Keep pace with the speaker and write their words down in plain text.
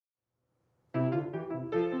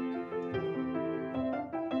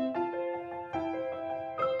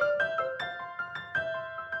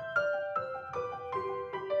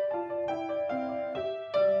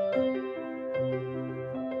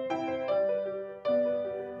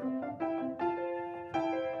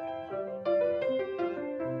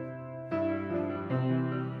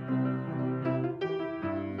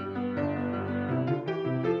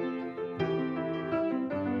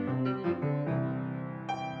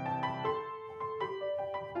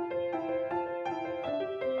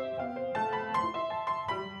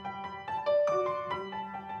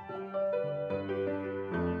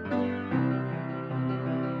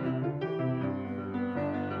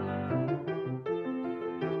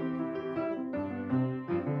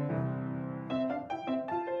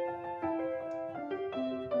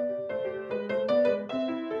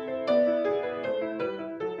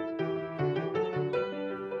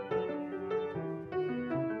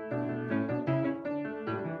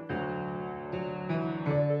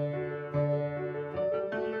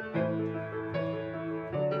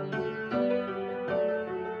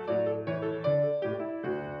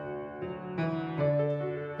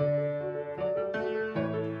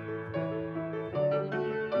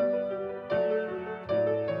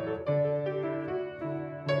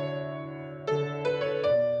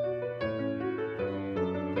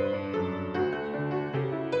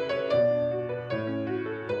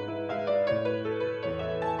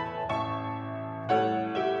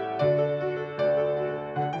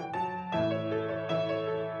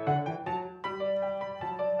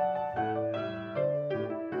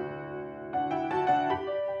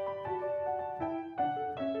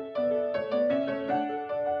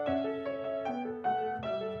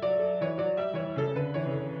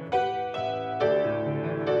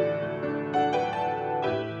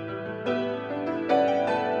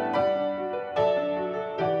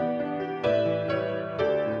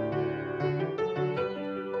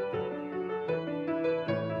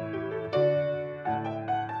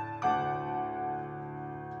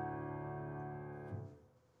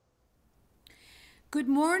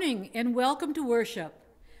morning and welcome to worship.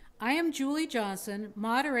 I am Julie Johnson,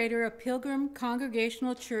 moderator of Pilgrim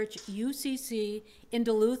Congregational Church UCC in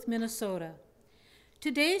Duluth, Minnesota.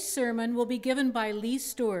 Today's sermon will be given by Lee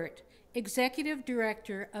Stuart, Executive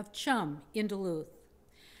Director of CHUM in Duluth.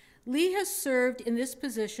 Lee has served in this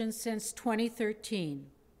position since 2013.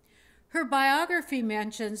 Her biography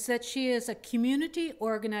mentions that she is a community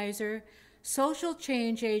organizer, social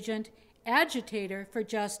change agent, agitator for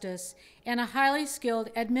justice, and a highly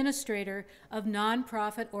skilled administrator of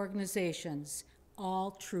nonprofit organizations.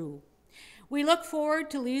 All true. We look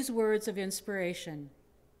forward to Lee's words of inspiration.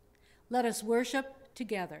 Let us worship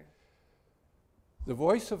together. The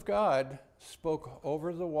voice of God spoke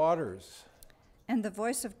over the waters. And the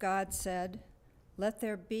voice of God said, "Let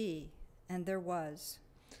there be," and there was.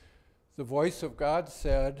 The voice of God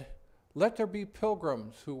said, "Let there be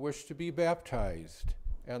pilgrims who wish to be baptized,"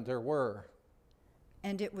 and there were.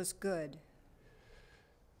 And it was good.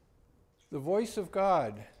 The voice of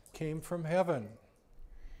God came from heaven.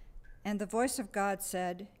 And the voice of God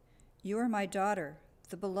said, "You are my daughter,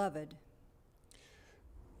 the beloved.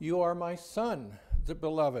 You are my son, the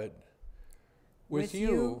beloved. With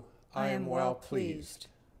you I am well pleased."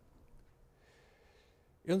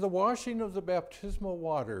 In the washing of the baptismal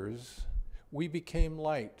waters, we became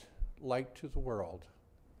light to the world.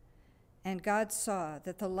 And God saw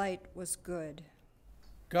that the light was good.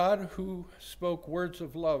 God, who spoke words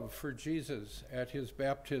of love for Jesus at his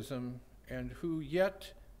baptism, and who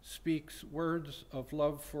yet speaks words of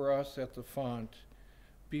love for us at the font,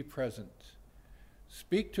 be present.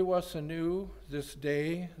 Speak to us anew this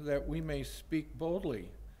day that we may speak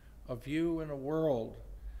boldly of you in a world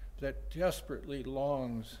that desperately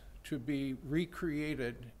longs to be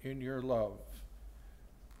recreated in your love.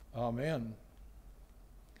 Amen.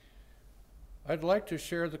 I'd like to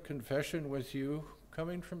share the confession with you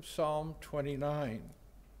coming from Psalm 29.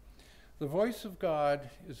 The voice of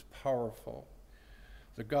God is powerful.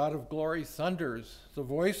 The God of glory thunders. The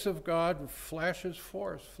voice of God flashes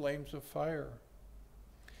forth flames of fire.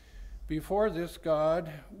 Before this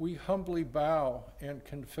God, we humbly bow and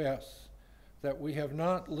confess that we have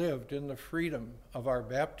not lived in the freedom of our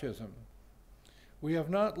baptism. We have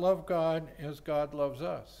not loved God as God loves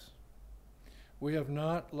us. We have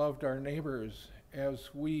not loved our neighbors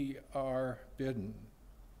as we are bidden.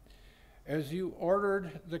 As you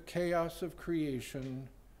ordered the chaos of creation,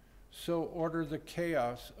 so order the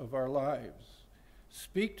chaos of our lives.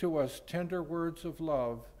 Speak to us tender words of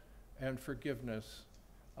love and forgiveness.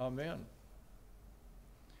 Amen.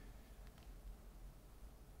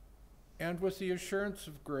 And with the assurance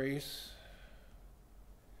of grace,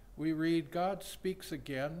 we read, God speaks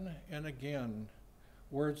again and again,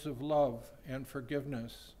 words of love and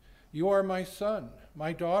forgiveness. You are my son,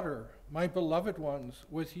 my daughter, my beloved ones.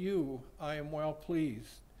 With you I am well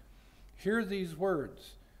pleased. Hear these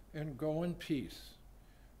words and go in peace.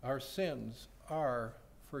 Our sins are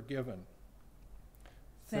forgiven.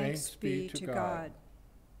 Thanks be to God.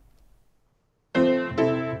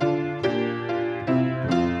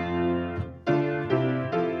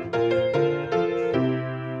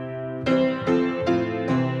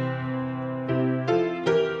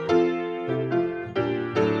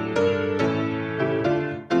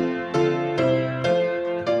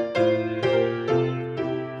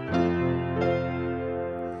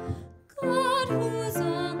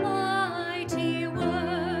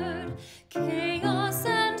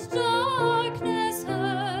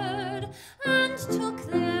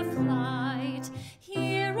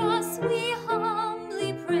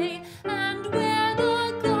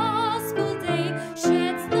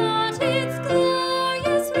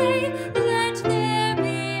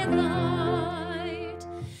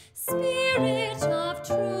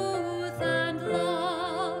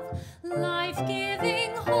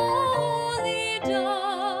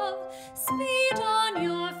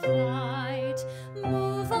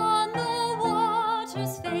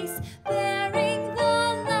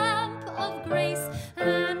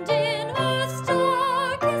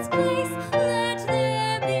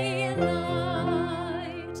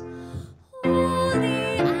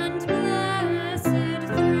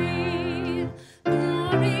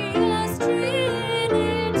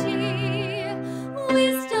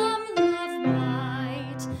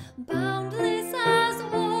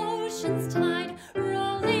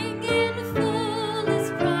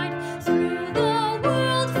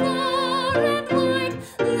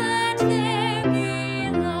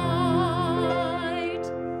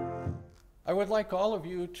 Like all of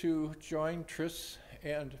you to join Triss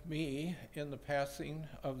and me in the passing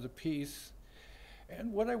of the peace.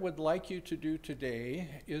 And what I would like you to do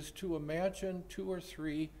today is to imagine 2 or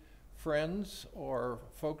 3 friends or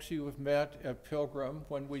folks you have met at Pilgrim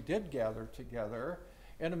when we did gather together,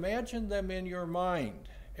 and imagine them in your mind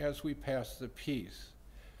as we pass the peace.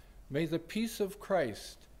 May the peace of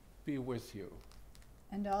Christ be with you.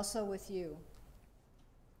 And also with you.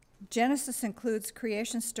 Genesis includes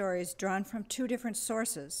creation stories drawn from two different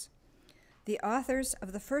sources. The authors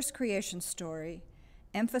of the first creation story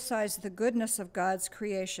emphasize the goodness of God's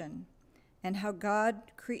creation and how God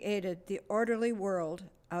created the orderly world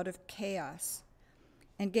out of chaos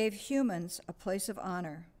and gave humans a place of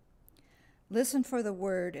honor. Listen for the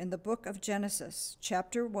word in the book of Genesis,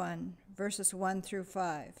 chapter 1, verses 1 through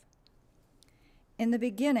 5. In the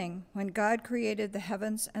beginning, when God created the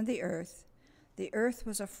heavens and the earth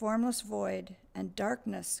was a formless void, and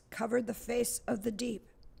darkness covered the face of the deep,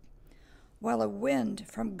 while a wind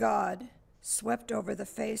from God swept over the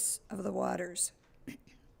face of the waters.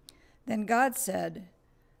 Then God said,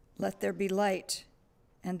 "Let there be light,"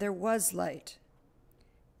 and there was light.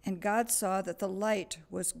 And God saw that the light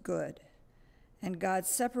was good, and God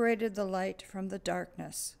separated the light from the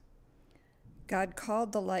darkness. God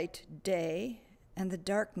called the light day, and the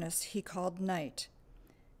darkness he called night.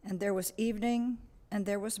 And there was evening, and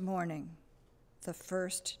there was morning, the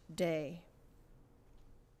first day.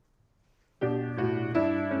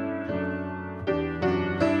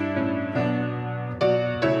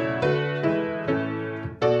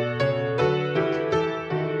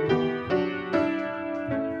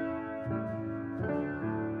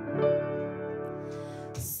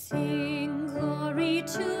 Sing glory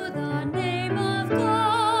to the name of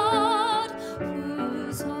God,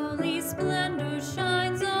 whose holy splendor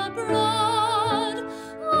shines abroad.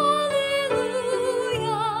 Alleluia,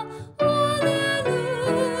 alleluia.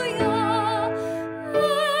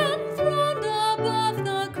 Enthroned above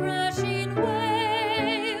the crashing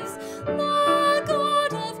waves, the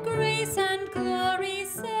God of grace and glory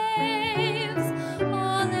saves.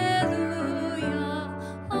 Alleluia,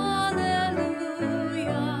 alleluia,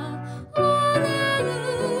 alleluia,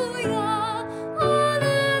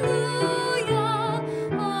 alleluia,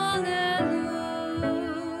 alleluia.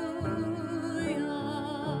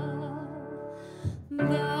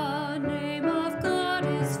 The name of God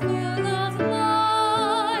is full of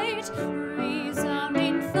might,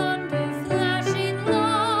 resounding thunder, flashing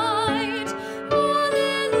light.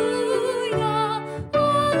 Alleluia,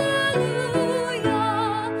 alleluia.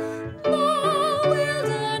 The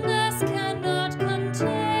wilderness cannot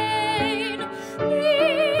contain the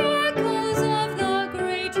echoes of the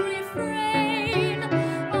great refrain.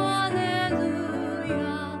 Alleluia,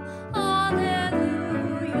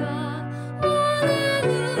 alleluia,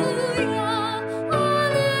 alleluia,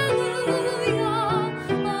 alleluia,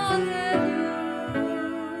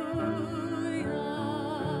 alleluia.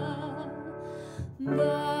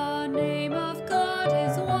 The name of God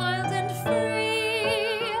is wild and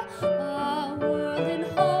free, a world in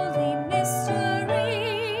holy mystery.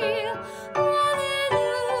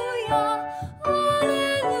 Alleluia,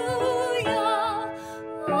 alleluia.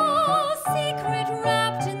 Oh, secret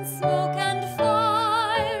wrapped in smoke and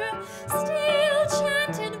fire, still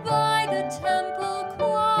chanted by the temple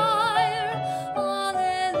choir.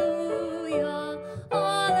 Alleluia,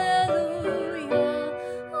 alleluia,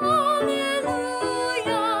 alleluia,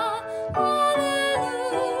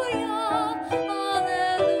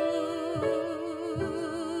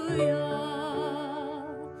 alleluia.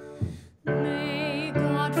 May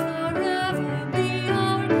God forever be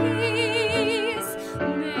our peace.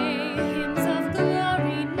 May hymns of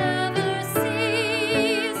glory never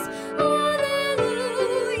cease. Alleluia,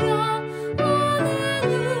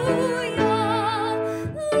 alleluia.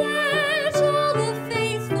 Let all the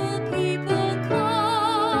faithful people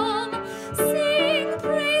come, sing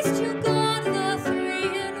praise to God the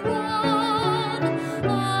Three in One.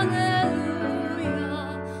 Alleluia,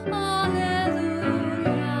 alleluia,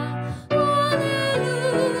 alleluia,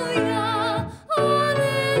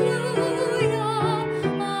 alleluia,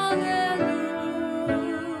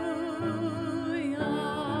 alleluia.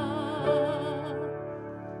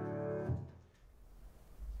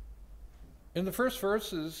 In the first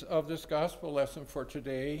verses of this gospel lesson for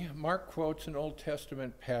today, Mark quotes an Old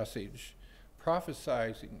Testament passage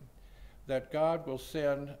prophesying that God will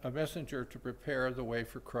send a messenger to prepare the way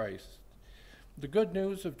for Christ. The good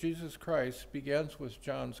news of Jesus Christ begins with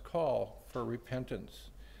John's call for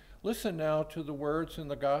repentance. Listen now to the words in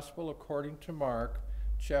the gospel according to Mark,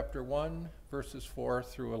 chapter 1, verses 4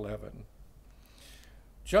 through 11.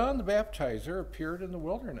 John the Baptizer appeared in the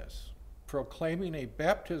wilderness, proclaiming a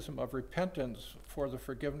baptism of repentance for the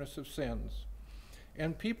forgiveness of sins.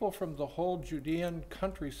 And people from the whole Judean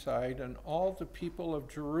countryside and all the people of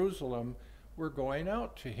Jerusalem were going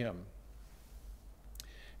out to him.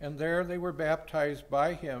 And there they were baptized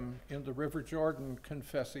by him in the river Jordan,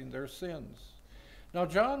 confessing their sins. Now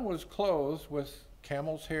John was clothed with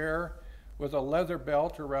camel's hair, with a leather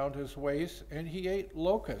belt around his waist, and he ate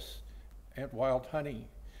locusts and wild honey.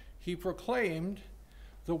 He proclaimed,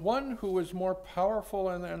 "The one who is more powerful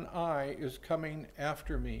than I is coming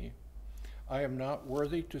after me. I am not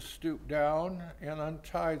worthy to stoop down and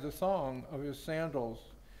untie the thong of his sandals.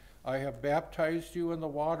 I have baptized you in the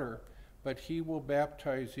water, but he will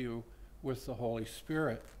baptize you with the Holy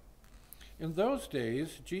Spirit." In those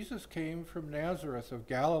days, Jesus came from Nazareth of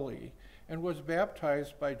Galilee and was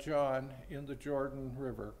baptized by John in the Jordan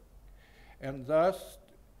River. And thus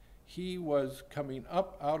he was coming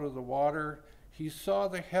up out of the water. He saw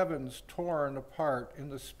the heavens torn apart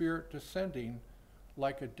and the Spirit descending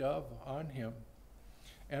like a dove on him.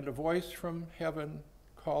 And a voice from heaven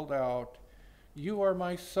called out, "You are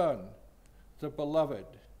my Son, the beloved,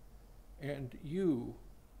 and you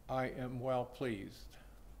I am well pleased."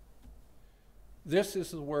 This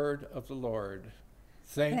is the word of the Lord.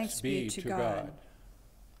 Thanks be to God.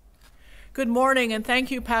 Good morning, and thank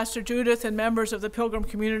you, Pastor Judith and members of the Pilgrim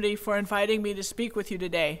community, for inviting me to speak with you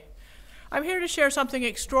today. I'm here to share something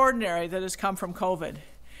extraordinary that has come from COVID.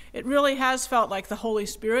 It really has felt like the Holy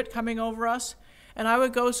Spirit coming over us, and I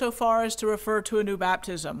would go so far as to refer to a new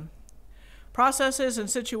baptism. Processes and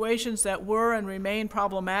situations that were and remain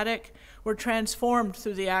problematic were transformed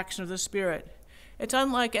through the action of the Spirit. It's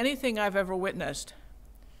unlike anything I've ever witnessed.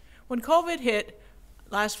 When COVID hit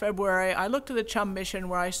last February, I looked to the Chum mission,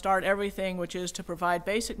 where I start everything, which is to provide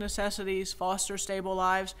basic necessities, foster stable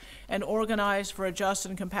lives, and organize for a just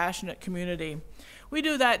and compassionate community. We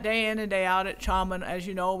do that day in and day out at Chum, and as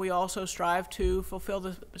you know, we also strive to fulfill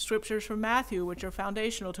the scriptures from Matthew, which are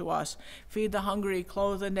foundational to us. Feed the hungry,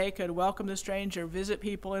 clothe the naked, welcome the stranger, visit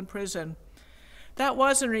people in prison. That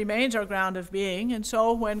was and remains our ground of being, and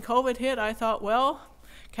so when COVID hit, I thought, well,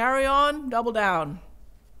 carry on, double down.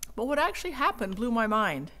 But what actually happened blew my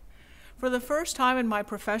mind. For the first time in my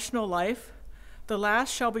professional life, the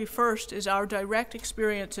last shall be first is our direct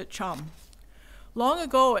experience at Chum. Long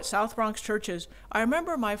ago at South Bronx churches, I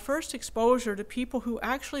remember my first exposure to people who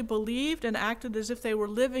actually believed and acted as if they were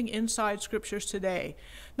living inside scriptures today.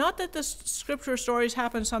 Not that the scripture stories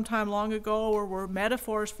happened sometime long ago or were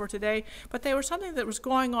metaphors for today, but they were something that was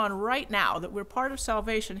going on right now, that we're part of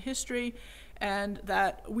salvation history and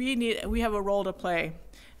that we have a role to play.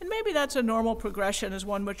 And maybe that's a normal progression as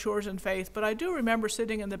one matures in faith, but I do remember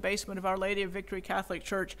sitting in the basement of Our Lady of Victory Catholic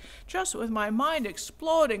Church, just with my mind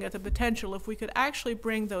exploding at the potential if we could actually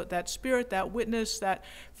bring that spirit, that witness, that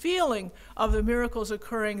feeling of the miracles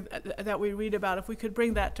occurring that we read about, if we could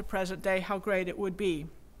bring that to present day, how great it would be.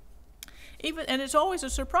 And it's always a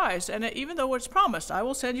surprise, and even though it's promised, I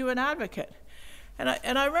will send you an advocate. And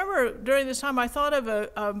I remember during this time I thought of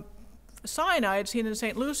a sign I had seen in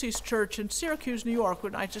St. Lucy's Church in Syracuse, New York,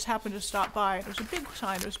 when I just happened to stop by. It was a big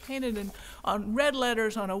sign. It was painted on red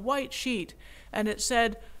letters on a white sheet, and it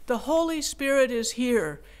said, "The Holy Spirit is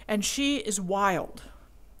here, and she is wild."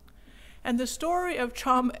 And the story of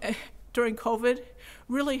Chum during COVID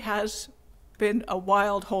really has been a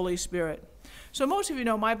wild Holy Spirit. So most of you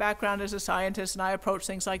know my background as a scientist, and I approach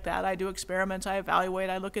things like that. I do experiments, I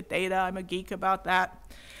evaluate, I look at data, I'm a geek about that.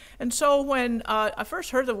 And so when I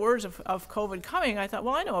first heard the words of COVID coming, I thought,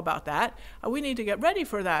 well, I know about that. We need to get ready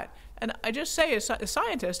for that. And I just say, as a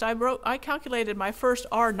scientist, I calculated my first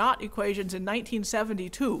R-naught equations in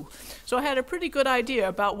 1972. So I had a pretty good idea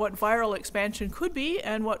about what viral expansion could be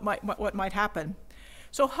and what might happen.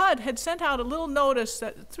 So HUD had sent out a little notice,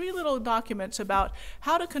 3 little documents about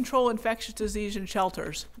how to control infectious disease in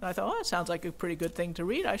shelters. And I thought, oh, that sounds like a pretty good thing to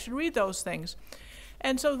read. I should read those things.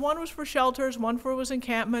 And so one was for shelters, one was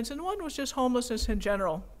encampments, and one was just homelessness in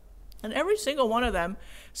general. And every single one of them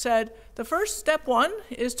said, the first step 1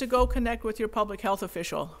 is to go connect with your public health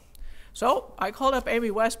official. So I called up Amy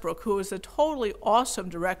Westbrook, who is the totally awesome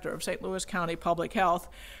director of St. Louis County Public Health.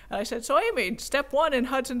 And I said, so Amy, step 1 in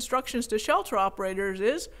HUD's instructions to shelter operators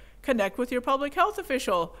is connect with your public health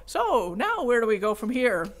official. So now where do we go from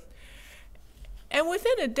here? And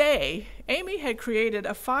within a day, Amy had created a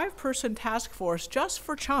 5-person task force just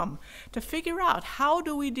for Chum to figure out how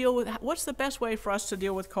do we deal with, what's the best way for us to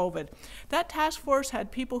deal with COVID. That task force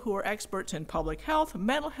had people who were experts in public health,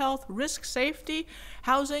 mental health, risk safety,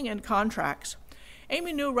 housing, and contracts.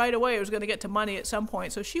 Amy knew right away it was going to get to money at some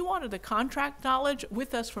point, so she wanted the contract knowledge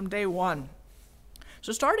with us from day 1.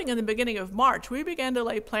 So starting in the beginning of March, we began to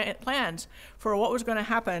lay plans for what was going to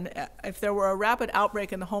happen if there were a rapid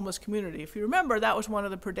outbreak in the homeless community. If you remember, that was one of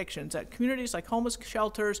the predictions, that communities like homeless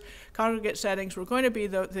shelters, congregate settings were going to be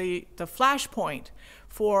the flashpoint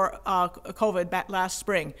for COVID last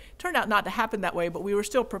spring. It turned out not to happen that way, but we were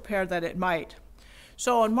still prepared that it might.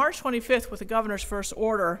 So on March 25th, with the governor's first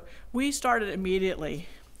order, we started immediately.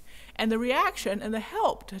 And the reaction and the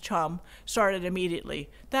help to CHUM started immediately.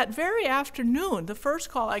 That very afternoon, the first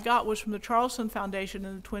call I got was from the Charleston Foundation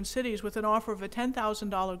in the Twin Cities with an offer of a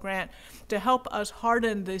 $10,000 grant to help us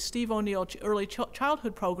harden the Steve O'Neill early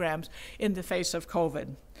childhood programs in the face of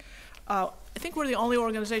COVID. I think we're the only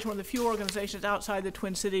organization, one of the few organizations outside the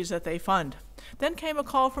Twin Cities that they fund. Then came a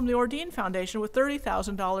call from the Ordine Foundation with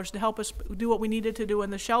 $30,000 to help us do what we needed to do in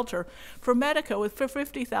the shelter. For Medica with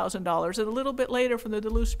 $50,000, and a little bit later from the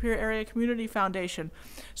Duluth Superior Area Community Foundation.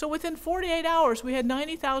 So within 48 hours, we had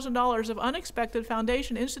 $90,000 of unexpected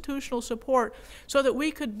foundation institutional support so that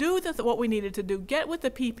we could do what we needed to do, get with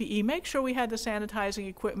the PPE, make sure we had the sanitizing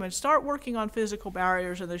equipment, start working on physical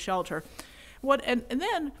barriers in the shelter.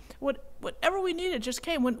 Then whatever we needed just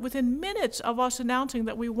came. Within minutes of us announcing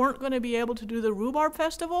that we weren't going to be able to do the Rhubarb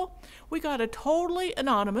Festival, we got a totally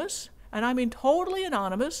anonymous, and I mean totally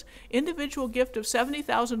anonymous, individual gift of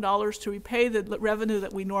 $70,000 to repay the revenue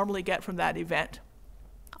that we normally get from that event.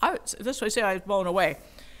 I was blown away.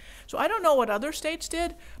 So I don't know what other states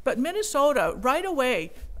did, but Minnesota right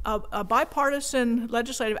away, a bipartisan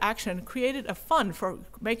legislative action created a fund for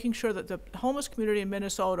making sure that the homeless community in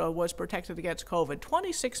Minnesota was protected against COVID,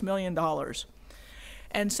 $26 million,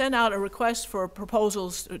 and sent out a request for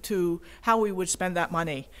proposals to how we would spend that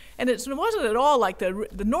money. And it wasn't at all like the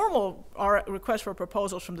normal request for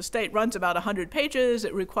proposals from the state runs about 100 pages.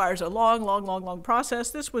 It requires a long process.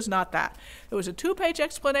 This was not that. It was a 2-page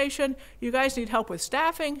explanation. You guys need help with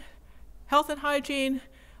staffing, health and hygiene,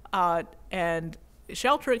 and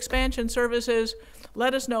shelter expansion services.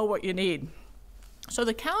 Let us know what you need. So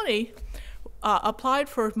the county applied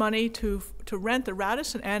for money to rent the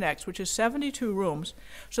Radisson Annex, which is 72 rooms,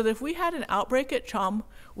 so that if we had an outbreak at CHUM,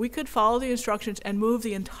 we could follow the instructions and move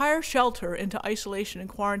the entire shelter into isolation and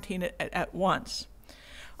quarantine at once.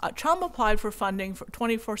 CHUM applied for funding for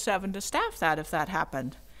 24/7 to staff that if that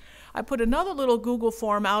happened. I put another little Google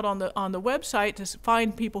form out on the website to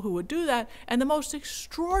find people who would do that, and the most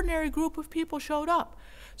extraordinary group of people showed up.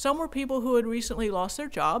 Some were people who had recently lost their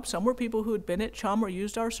jobs, some were people who had been at CHUM or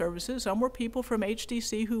used our services, some were people from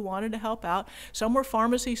HDC who wanted to help out, some were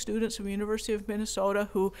pharmacy students from the University of Minnesota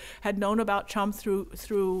who had known about CHUM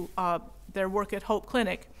through their work at Hope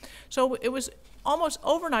Clinic. So it was almost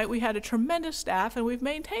overnight. We had a tremendous staff, and we've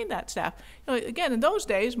maintained that staff. Again, in those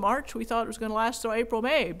days, March, we thought it was going to last through April,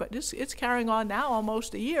 May, but it's carrying on now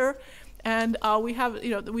almost a year, and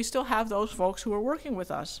we still have those folks who are working with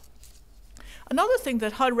us. Another thing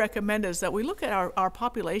that HUD recommended is that we look at our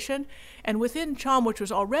population, and within CHUM, which was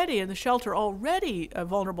already in the shelter, already a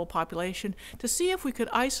vulnerable population, to see if we could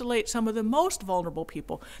isolate some of the most vulnerable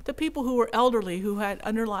people, the people who were elderly, who had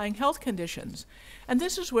underlying health conditions. And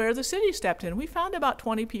this is where the city stepped in. We found about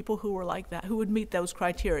 20 people who were like that, who would meet those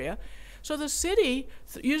criteria. So the city,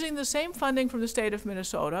 using the same funding from the state of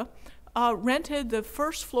Minnesota, rented the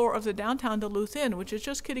first floor of the downtown Duluth Inn, which is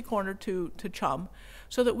just kitty corner to CHUM,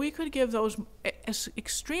 so that we could give those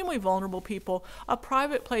extremely vulnerable people a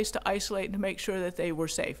private place to isolate and to make sure that they were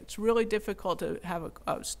safe. It's really difficult to have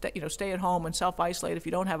stay at home and self-isolate if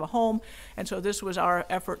you don't have a home, and so this was our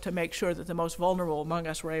effort to make sure that the most vulnerable among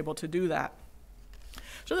us were able to do that.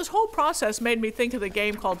 So this whole process made me think of the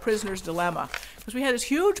game called Prisoner's Dilemma, because we had this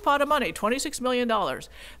huge pot of money, $26 million.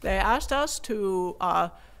 They asked us to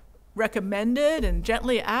recommended and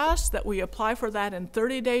gently asked that we apply for that in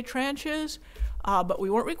 30-day tranches, but we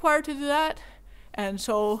weren't required to do that. And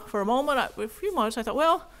so for a few months, I thought,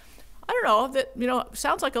 well, I don't know, that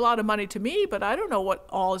sounds like a lot of money to me, but I don't know what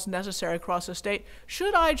all is necessary across the state.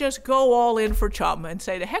 Should I just go all in for CHUM and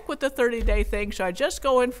say, to heck with the 30-day thing? Should I just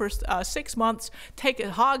go in for 6 months,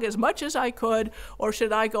 hog as much as I could, or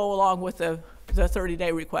should I go along with the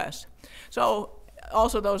 30-day request? So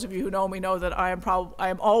also, those of you who know me know that I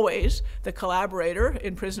am always the collaborator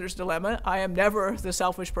in Prisoner's Dilemma. I am never the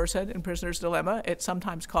selfish person in Prisoner's Dilemma. It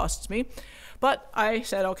sometimes costs me. But I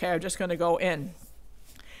said, okay, I'm just going to go in.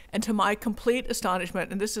 And to my complete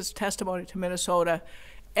astonishment, and this is testimony to Minnesota,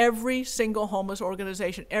 every single homeless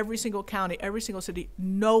organization, every single county, every single city,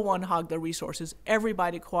 no one hogged their resources.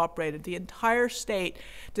 Everybody cooperated. The entire state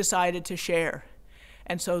decided to share.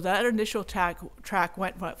 And so that initial track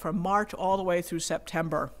went from March all the way through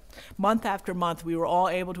September. Month after month, we were all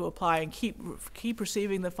able to apply and keep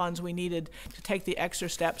receiving the funds we needed to take the extra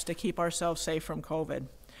steps to keep ourselves safe from COVID.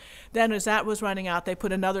 Then as that was running out, they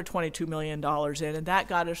put another $22 million in, and that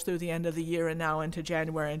got us through the end of the year and now into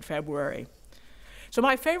January and February. So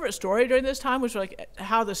my favorite story during this time was like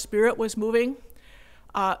how the Spirit was moving.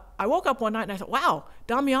 I woke up one night and I thought, wow,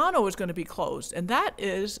 Damiano is going to be closed, and that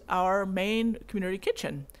is our main community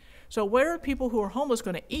kitchen. So where are people who are homeless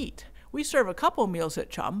going to eat? We serve a couple meals at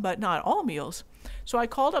Chum, but not all meals. So I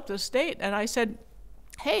called up the state and I said,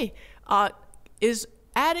 hey, is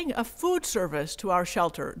adding a food service to our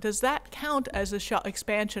shelter, does that count as an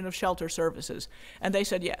expansion of shelter services? And they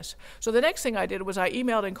said yes. So the next thing I did was I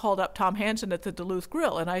emailed and called up Tom Hansen at the Duluth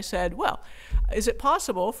Grill, and I said, well, is it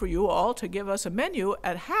possible for you all to give us a menu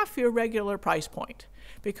at half your regular price point?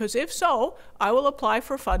 Because if so, I will apply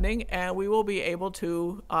for funding and we will be able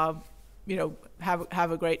to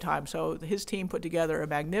have a great time. So his team put together a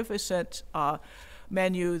magnificent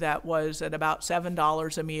menu that was at about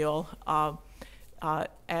 $7 a meal.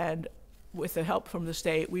 And with the help from the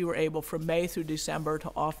state, we were able from May through December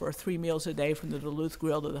to offer 3 meals a day from the Duluth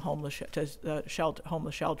Grill to the homeless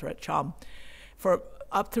shelter at Chum. For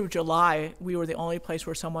up through July, we were the only place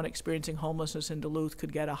where someone experiencing homelessness in Duluth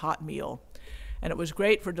could get a hot meal. And it was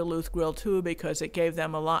great for Duluth Grill too, because it gave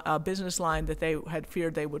them a business line that they had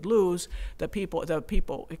feared they would lose. The people,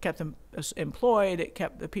 it kept them employed. It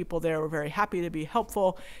kept the people there were very happy to be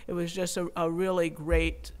helpful. It was just a really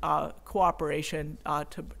great cooperation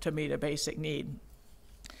to meet a basic need.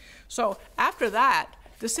 So after that,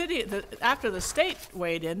 after the state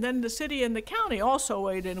weighed in, then the city and the county also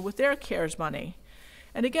weighed in with their CARES money.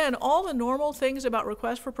 And again, all the normal things about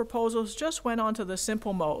requests for proposals just went onto the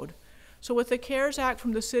simple mode. So with the CARES Act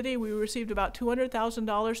from the city, we received about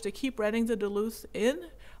 $200,000 to keep renting the Duluth Inn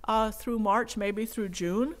through March, maybe through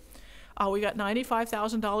June. We got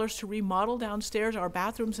 $95,000 to remodel downstairs our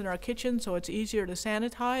bathrooms and our kitchen so it's easier to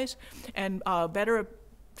sanitize, and better,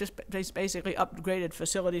 just basically upgraded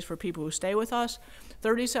facilities for people who stay with us.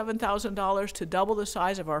 $37,000 to double the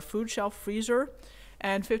size of our food shelf freezer,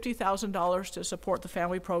 and $50,000 to support the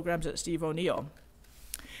family programs at Steve O'Neill.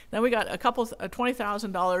 Then we got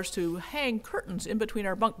 $20,000 to hang curtains in between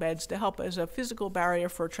our bunk beds to help as a physical barrier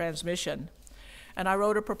for transmission. And I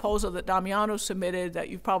wrote a proposal that Damiano submitted that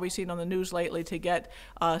you've probably seen on the news lately to get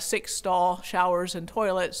 6-stall showers and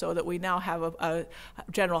toilets so that we now have a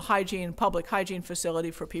general hygiene, public hygiene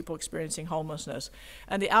facility for people experiencing homelessness.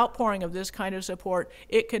 And the outpouring of this kind of support,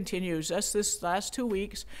 it continues. Just this last 2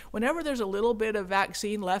 weeks, whenever there's a little bit of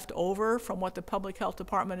vaccine left over from what the public health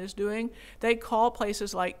department is doing, they call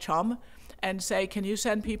places like Chum and say, can you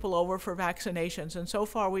send people over for vaccinations? And so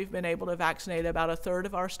far we've been able to vaccinate about 1/3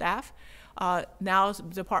 of our staff. Now the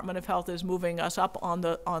Department of Health is moving us up on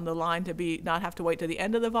the line to not have to wait to the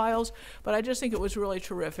end of the vials. But I just think it was really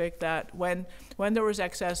terrific that when there was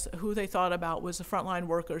excess, who they thought about was the frontline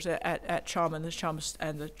workers at Chum and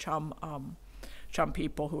the Chum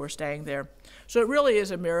people who were staying there. So it really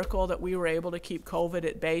is a miracle that we were able to keep COVID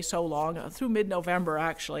at bay so long, through mid-November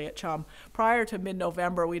actually at Chum. Prior to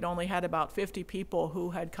mid-November, we'd only had about 50 people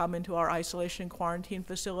who had come into our isolation quarantine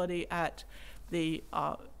facility at the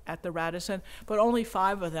Radisson, but only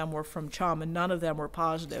 5 of them were from Chum, and none of them were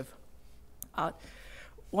positive.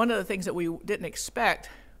 One of the things that we didn't expect,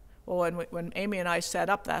 well, when Amy and I set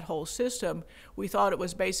up that whole system, we thought it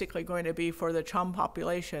was basically going to be for the Chum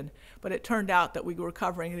population, but it turned out that we were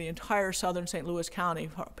covering the entire southern St. Louis County,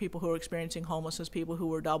 people who were experiencing homelessness, people who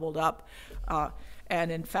were doubled up,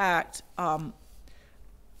 and in fact,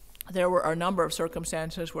 there were a number of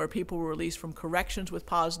circumstances where people were released from corrections with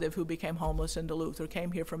positive who became homeless in Duluth or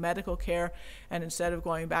came here for medical care, and instead of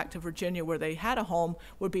going back to Virginia where they had a home,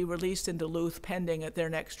 would be released in Duluth pending at their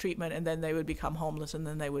next treatment, and then they would become homeless, and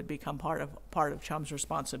then they would become part of Chum's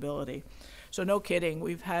responsibility. So no kidding,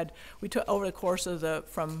 we took over the course of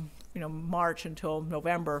from March until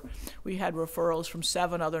November, we had referrals from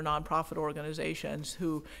 7 other nonprofit organizations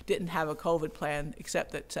who didn't have a COVID plan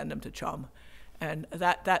except that send them to Chum. And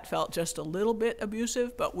that felt just a little bit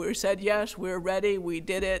abusive, but we said, yes, we're ready, we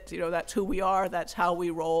did it, that's who we are, that's how we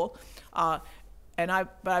roll. And I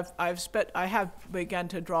have begun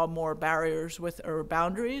to draw more barriers or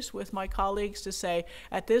boundaries with my colleagues to say,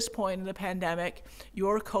 at this point in the pandemic,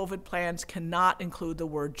 your COVID plans cannot include the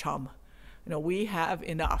word Chum. We have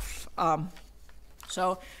enough.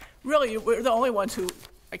 So really, we're the only ones who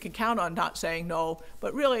I can count on not saying no,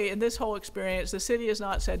 but really in this whole experience, the city has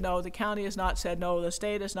not said no, the county has not said no, the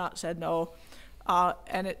state has not said no,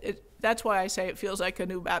 and that's why I say it feels like a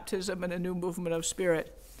new baptism and a new movement of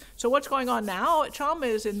spirit. So what's going on now at Chum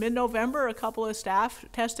is in mid-November, a couple of staff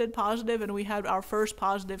tested positive, and we had our first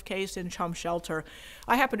positive case in Chum shelter.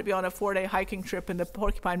 I happened to be on a 4-day hiking trip in the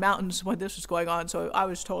Porcupine Mountains when this was going on, so I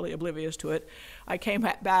was totally oblivious to it. I came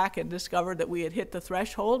back and discovered that we had hit the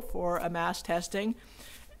threshold for a mass testing,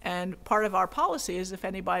 and part of our policy is if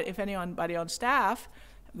anybody on staff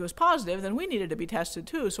was positive, then we needed to be tested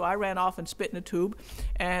too. So I ran off and spit in a tube,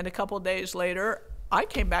 and a couple of days later, I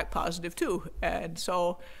came back positive too. And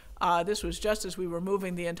so this was just as we were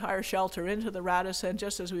moving the entire shelter into the Radisson,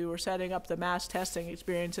 just as we were setting up the mass testing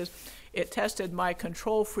experiences. It tested my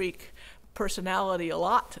control freak personality a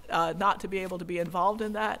lot, not to be able to be involved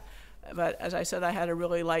in that. But as I said, I had a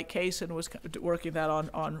really light case and was working that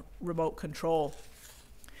on remote control.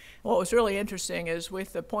 What was really interesting is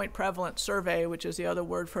with the point prevalence survey, which is the other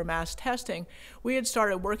word for mass testing, we had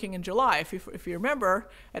started working in July. If you remember,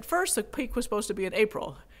 at first the peak was supposed to be in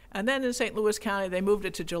April. And then in St. Louis County, they moved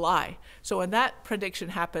it to July. So when that prediction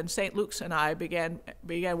happened, St. Luke's and I began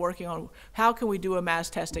working on how can we do a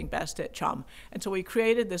mass testing best at Chum. And so we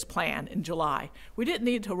created this plan in July. We didn't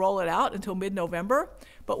need to roll it out until mid-November,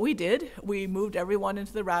 but we did. We moved everyone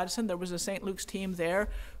into the Radisson. There was a St. Luke's team there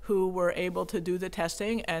who were able to do the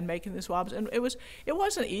testing and making the swabs. And it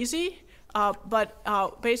wasn't easy,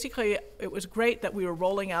 but basically it was great that we were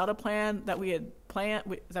rolling out a plan that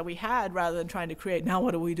we had rather than trying to create. Now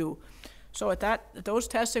what do we do? So at those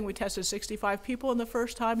testing, we tested 65 people in the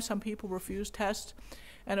first time. Some people refused tests.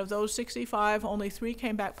 And of those 65, only 3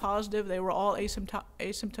 came back positive. They were all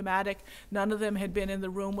asymptomatic. None of them had been in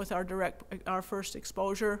the room with our first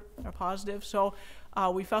exposure, or positive. So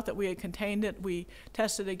we felt that we had contained it. We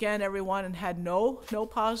tested again everyone and had no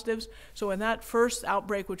positives. So in that first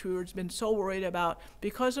outbreak, which we were been so worried about,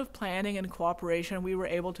 because of planning and cooperation, we were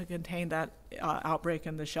able to contain that outbreak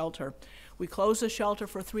in the shelter. We closed the shelter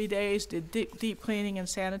for 3 days, did deep cleaning and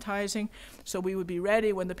sanitizing, so we would be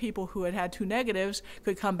ready when the people who had 2 negatives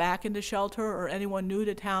could come back into shelter, or anyone new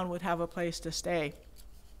to town would have a place to stay.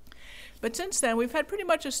 But since then, we've had pretty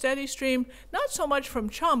much a steady stream, not so much from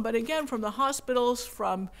Chum, but again from the hospitals,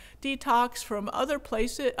 from detox, from other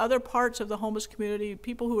places, other parts of the homeless community,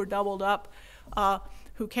 people who are doubled up,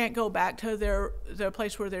 who can't go back to their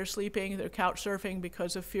place where they're sleeping, they're couch surfing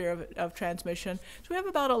because of fear of transmission. So we have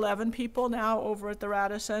about 11 people now over at the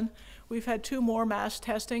Radisson. We've had 2 more mass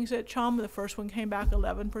testings at Chum. The first one came back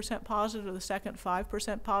 11% positive, the second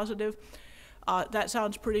 5% positive. That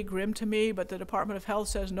sounds pretty grim to me, but the Department of Health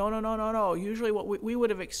says, no. Usually what we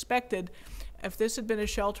would have expected, if this had been a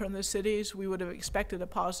shelter in the cities, we would have expected a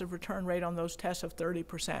positive return rate on those tests of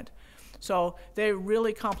 30%. So they're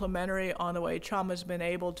really complimentary on the way Chum has been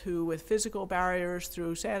able to, with physical barriers,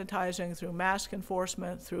 through sanitizing, through mask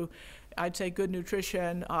enforcement, through, I'd say, good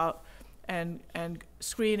nutrition, and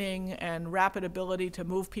screening and rapid ability to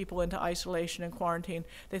move people into isolation and quarantine.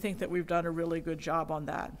 They think that we've done a really good job on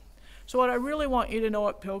that. So what I really want you to know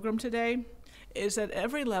at Pilgrim today is that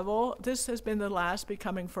every level, this has been the last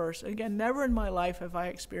becoming first. Again, never in my life have I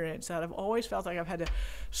experienced that. I've always felt like I've had to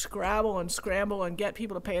scrabble and scramble and get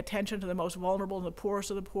people to pay attention to the most vulnerable and the poorest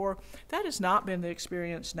of the poor. That has not been the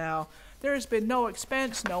experience now. There has been no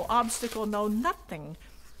expense, no obstacle, no nothing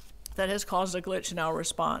that has caused a glitch in our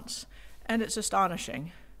response. And it's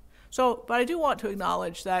astonishing. So, but I do want to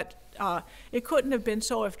acknowledge that it couldn't have been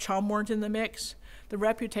so if Chum weren't in the mix. The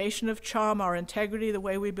reputation of Chum, our integrity, the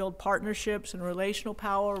way we build partnerships and relational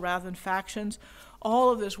power rather than factions,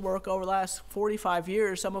 all of this work over the last 45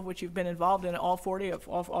 years, some of which you've been involved in, all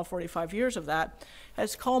 45 years of that,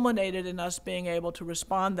 has culminated in us being able to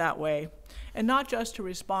respond that way. And not just to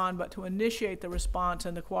respond, but to initiate the response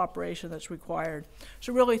and the cooperation that's required.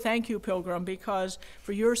 So really thank you, Pilgrim, because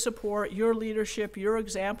for your support, your leadership, your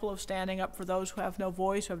example of standing up for those who have no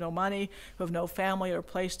voice, who have no money, who have no family or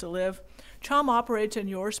place to live. Chum operates in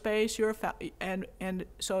your space, and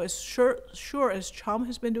so as sure as Chum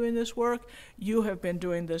has been doing this work, you have been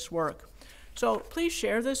doing this work. So please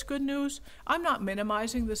share this good news. I'm not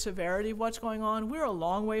minimizing the severity of what's going on. We're a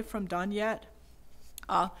long way from done yet.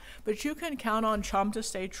 But you can count on Chum to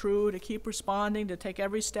stay true, to keep responding, to take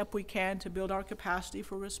every step we can to build our capacity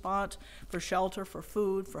for response, for shelter, for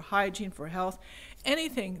food, for hygiene, for health,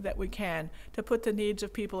 anything that we can to put the needs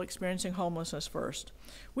of people experiencing homelessness first.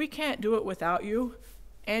 We can't do it without you,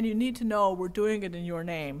 and you need to know we're doing it in your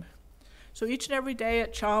name. So each and every day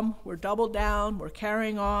at Chum, we're doubled down, we're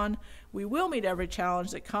carrying on. We will meet every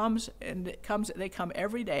challenge that comes, and they come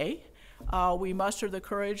every day. We muster the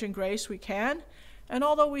courage and grace we can. And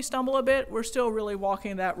although we stumble a bit, we're still really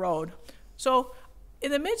walking that road. So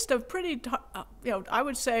in the midst of pretty, I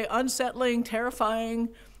would say unsettling, terrifying,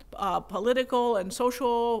 political and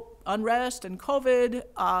social unrest and COVID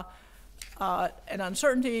and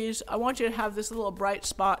uncertainties, I want you to have this little bright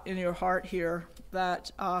spot in your heart here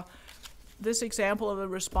that this example of the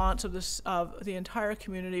response of the entire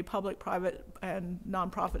community, public, private, and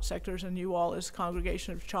nonprofit sectors, and you all as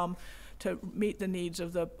Congregation of Chum, to meet the needs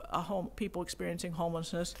of the people experiencing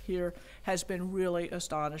homelessness here has been really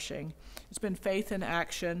astonishing. It's been faith in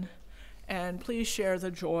action, and please share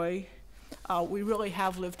the joy. We really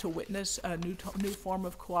have lived to witness a new form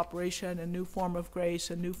of cooperation, a new form of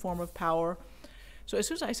grace, a new form of power. So as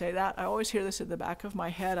soon as I say that, I always hear this in the back of my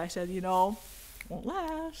head. I said, it won't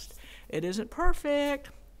last. It isn't perfect.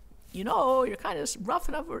 You're kind of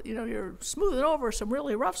roughing up, you're smoothing over some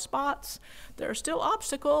really rough spots. There are still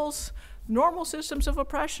obstacles. Normal systems of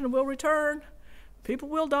oppression will return. People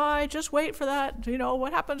will die. Just wait for that.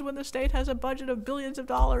 What happens when the state has a budget of billions of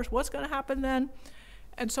dollars? What's going to happen then?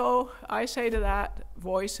 And so I say to that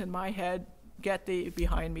voice in my head, get thee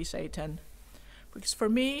behind me, Satan. Because for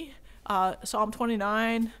me, Psalm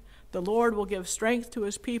 29, the Lord will give strength to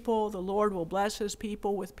his people. The Lord will bless his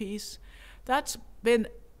people with peace. That's been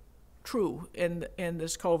true in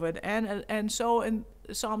this COVID. And so in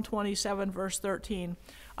Psalm 27, verse 13,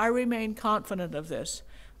 I remain confident of this.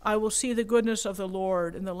 I will see the goodness of the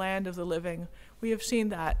Lord in the land of the living. We have seen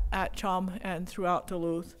that at Chum and throughout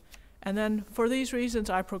Duluth. And then for these reasons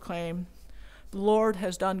I proclaim, the Lord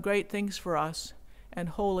has done great things for us, and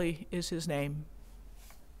holy is his name.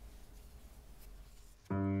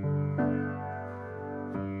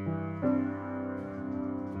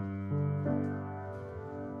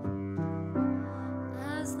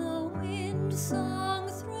 As the wind song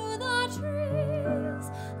through the trees,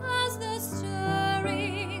 as the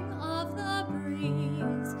stirring of the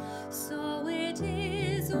breeze, so it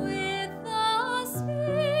is with the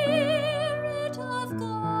Spirit of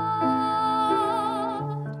God.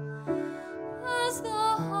 As the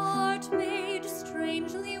heart made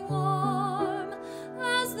strangely warm,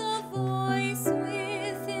 as the voice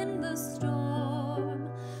within the storm,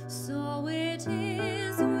 so it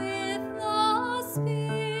is with the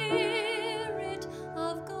Spirit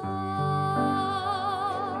of God.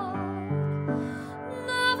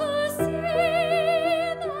 Never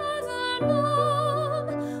seen, never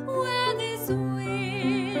known, where this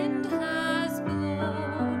wind has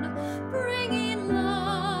blown, bringing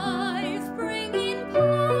life, bringing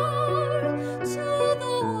power to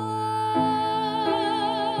the world.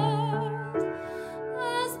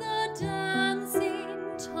 As the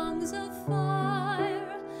dancing tongues of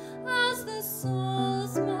fire, as the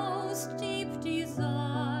soul's most deep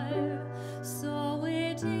desire, so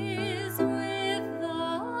it is with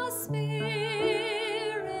the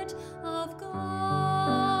Spirit of God.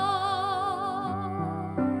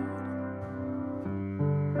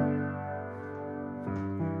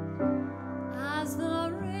 As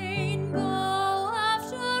the rainbow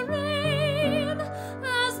after rain,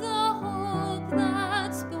 as the hope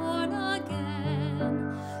that's born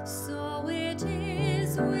again, so it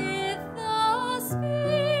is with the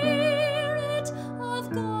Spirit of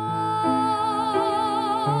God.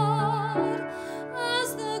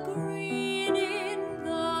 As the green in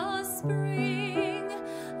the spring,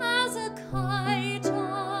 as a kite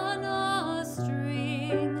on a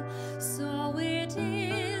string, so it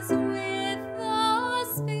is with the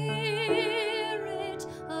Spirit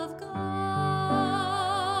of God.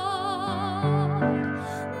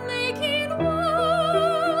 Making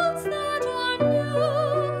worlds that are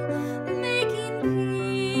new, making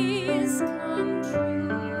peace come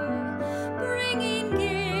true, bringing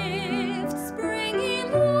gifts,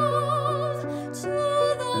 bringing love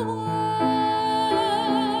to the world.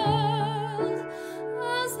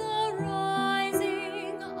 As the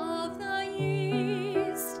rising of the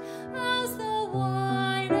east, as the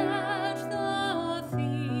wine at the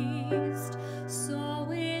feast,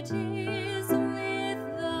 so it is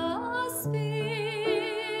with the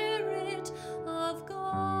Spirit of God.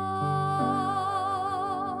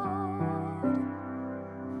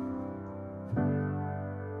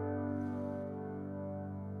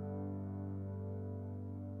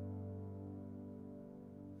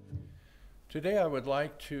 Today I would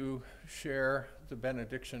like to share the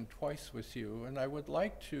benediction twice with you, and I would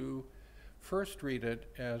like to first read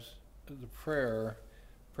it as the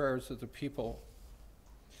prayers of the people.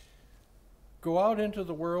 Go out into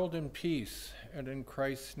the world in peace and in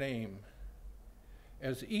Christ's name.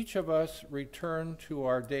 As each of us return to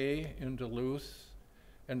our day in Duluth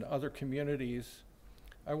and other communities,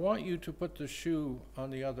 I want you to put the shoe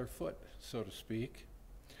on the other foot, so to speak.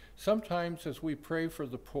 Sometimes as we pray for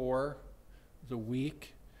the poor, the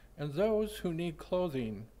weak, and those who need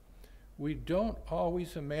clothing, we don't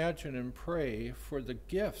always imagine and pray for the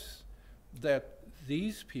gifts that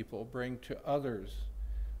these people bring to others.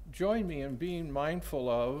 Join me in being mindful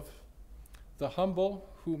of the humble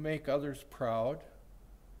who make others proud,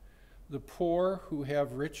 the poor who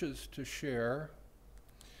have riches to share,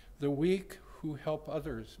 the weak who help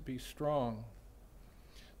others be strong,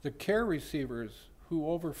 the care receivers who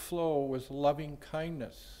overflow with loving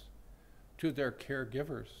kindness to their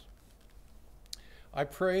caregivers. I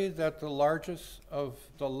pray that the largesse of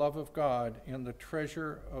the love of God and the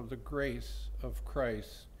treasure of the grace of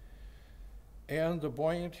Christ and the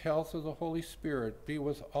buoyant health of the Holy Spirit be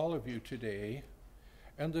with all of you today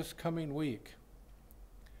and this coming week.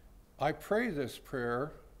 I pray this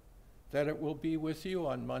prayer that it will be with you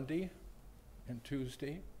on Monday and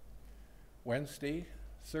Tuesday, Wednesday,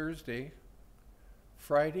 Thursday,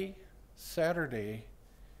 Friday, Saturday,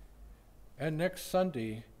 and next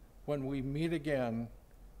Sunday when we meet again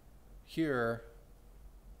here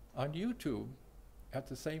on YouTube at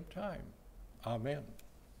the same time. Amen.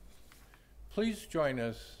 Please join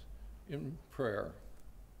us in prayer.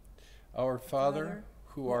 Our Father,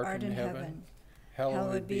 who art in heaven,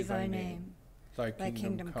 hallowed be thy name. Thy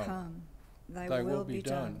kingdom come. Thy will be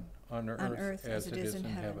done on earth as it is in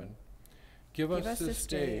heaven. Give us this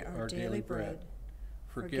day our daily bread.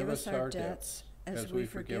 Forgive us our debts as we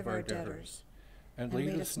forgive our debtors. And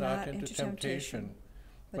lead us not into temptation,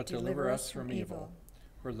 but deliver us from evil.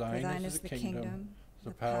 For thine is the kingdom,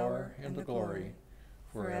 the power, and the glory,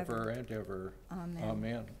 forever and ever.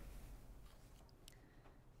 Amen.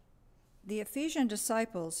 The Ephesian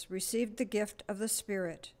disciples received the gift of the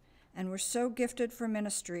Spirit and were so gifted for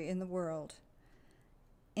ministry in the world.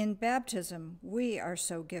 In baptism, we are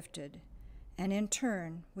so gifted, and in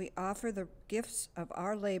turn, we offer the gifts of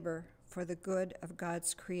our labor for the good of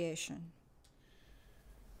God's creation.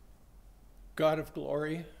 God of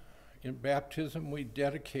glory, in baptism we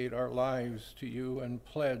dedicate our lives to you and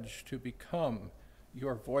pledge to become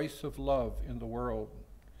your voice of love in the world.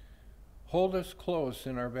 Hold us close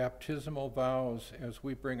in our baptismal vows as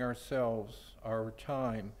we bring ourselves, our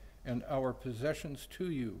time, and our possessions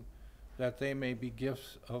to you, that they may be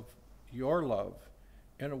gifts of your love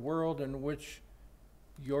in a world in which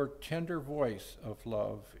your tender voice of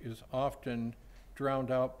love is often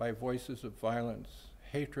drowned out by voices of violence,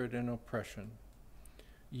 hatred, and oppression.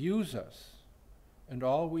 Use us and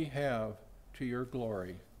all we have to your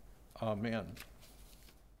glory. Amen.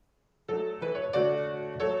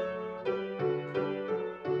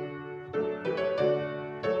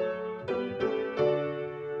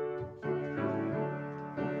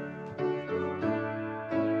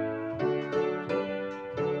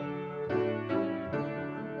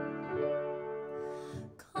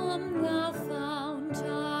 Come, thou fount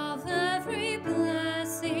of every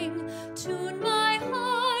blessing, tune my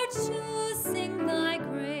heart to sing thy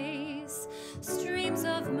grace. Streams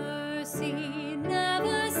of mercy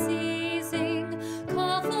never ceasing,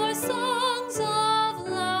 call for songs of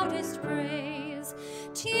loudest praise.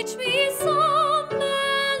 Teach me some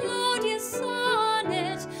melodious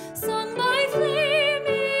sonnet, sung by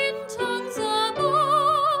flaming tongues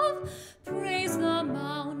above. Praise the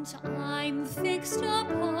mount I'm fixed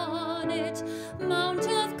upon it, mount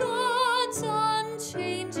of God's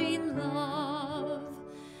unchanging love.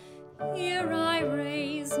 Here I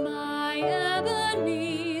raise my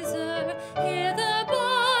Ebenezer, hither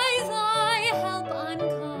by thy help I'm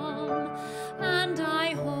come, and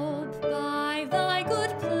I hope by thy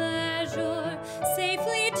good pleasure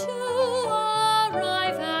safely to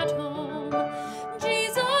arrive at home.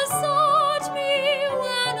 Jesus sought me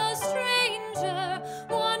when a stranger,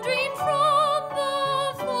 wandering from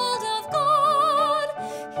the fold of God.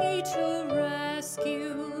 He to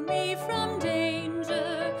rescue me from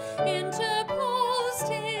danger interposed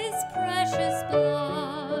his precious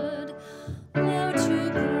blood. Oh, to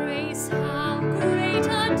grace how great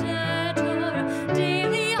a debtor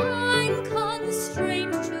daily I'm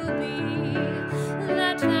constrained to be.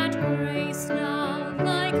 Let that grace now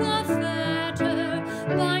like a fetter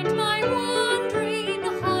bind my wandering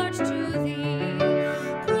heart to thee.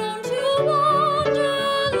 Prone to wander,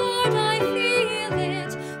 Lord, I feel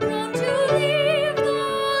it, prone to leave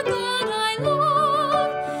the God I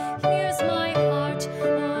love. Here's my heart,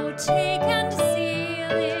 oh, take and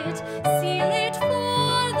seal it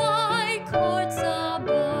for thy courts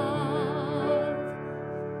above.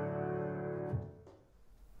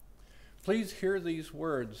 Please hear these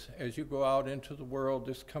words as you go out into the world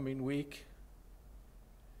this coming week.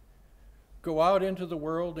 Go out into the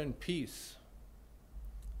world in peace,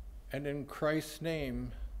 and in Christ's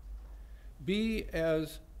name, be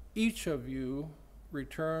as each of you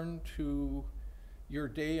return to your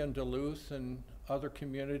day in Duluth and other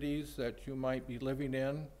communities that you might be living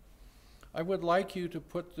in, I would like you to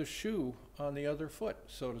put the shoe on the other foot,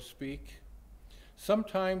 so to speak.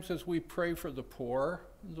 Sometimes as we pray for the poor,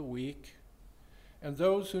 the weak, and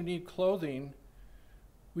those who need clothing,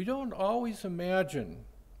 we don't always imagine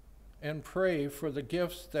and pray for the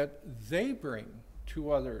gifts that they bring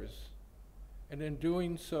to others, and in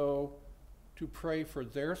doing so, to pray for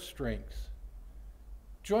their strength.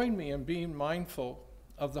 Join me in being mindful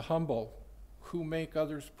of the humble who make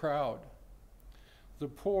others proud, the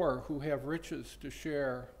poor who have riches to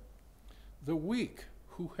share, the weak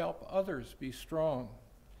who help others be strong,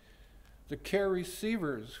 the care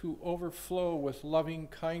receivers who overflow with loving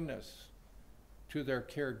kindness to their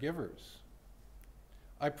caregivers.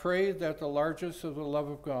 I pray that the largesse of the love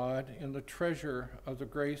of God and the treasure of the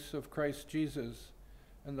grace of Christ Jesus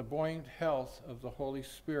and the buoyant health of the Holy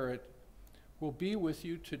Spirit will be with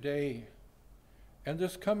you today. And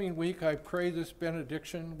this coming week, I pray this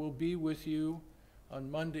benediction will be with you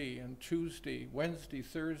on Monday and Tuesday, Wednesday,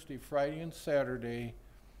 Thursday, Friday, and Saturday,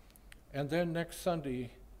 and then next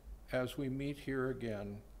Sunday as we meet here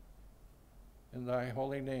again. In thy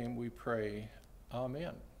holy name we pray.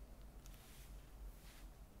 Amen.